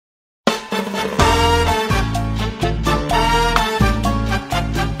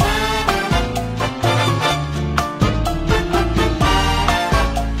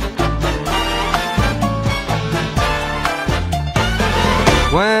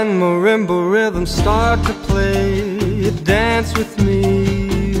When marimba rhythms start to play, dance with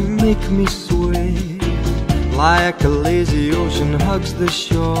me, make me sway. Like a lazy ocean hugs the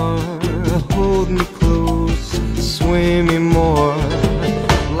shore, hold me close, sway me more.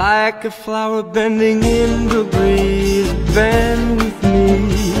 Like a flower bending in the breeze, bend with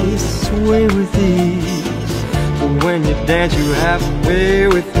me, sway with ease. When you dance you have to play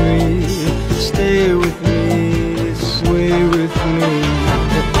with me, stay with me, sway with me.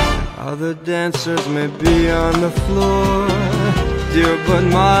 Other dancers may be on the floor, dear, but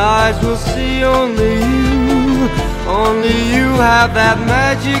my eyes will see only you. Only you have that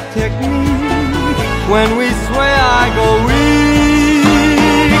magic technique. When we sway I go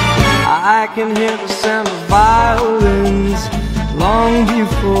weak. I can hear the sound of violins long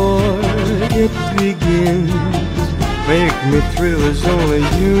before it begins. Make me thrill as only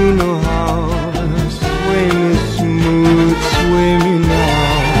you know how. Sway me smooth, sway me now.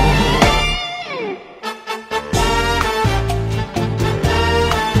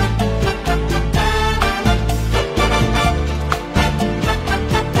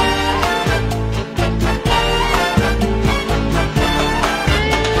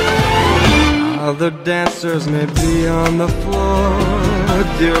 Other dancers may be on the floor,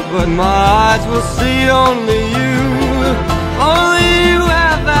 dear, but my eyes will see only you. Only you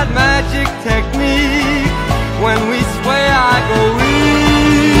have that magic technique. When we sway I go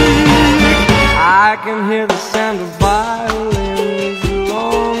weak. I can hear the sound of violins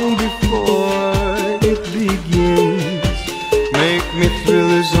long before it begins. Make me thrill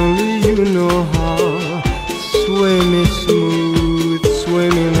as only you know how. Sway me smooth, sway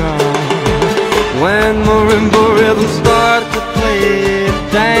me now. When marimba rhythms start to play,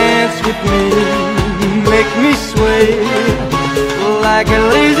 dance with me, make me sway. Like a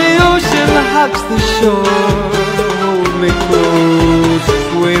lazy ocean hugs the shore, hold me close,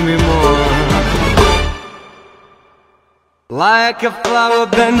 sway me more. Like a flower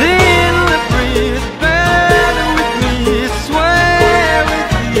bending in the breeze, bend with me, sway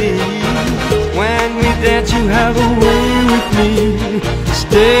with me. When we dance you have a way with me,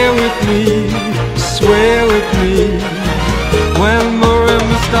 stay with me, sway with me. When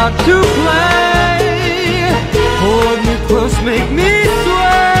marimbas start to play, hold me close, make me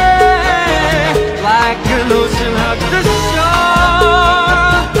sway. Like an ocean hugs the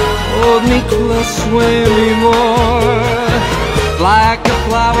shore, hold me close, sway me more. Like a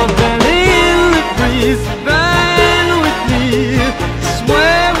flower bending in the breeze,